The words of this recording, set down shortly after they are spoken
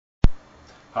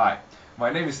Hi,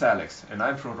 my name is Alex and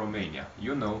I'm from Romania,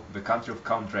 you know, the country of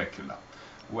Count Dracula.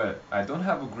 Well, I don't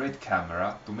have a great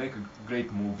camera to make a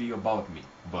great movie about me,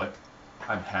 but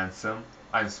I'm handsome,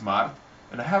 I'm smart,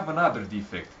 and I have another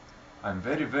defect. I'm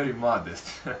very modest.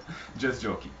 Just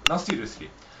joking. Now seriously,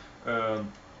 um,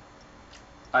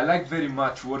 I like very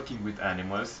much working with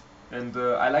animals and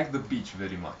I like the beach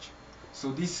very much.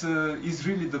 So this is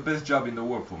really the best job in the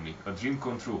world for me, a dream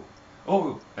come true.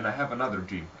 Oh, and I have another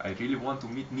dream. I really want to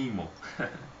meet Nemo.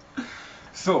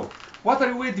 So, what are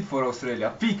you waiting for,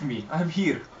 Australia? Pick me. I'm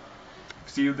here.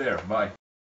 See you there. Bye.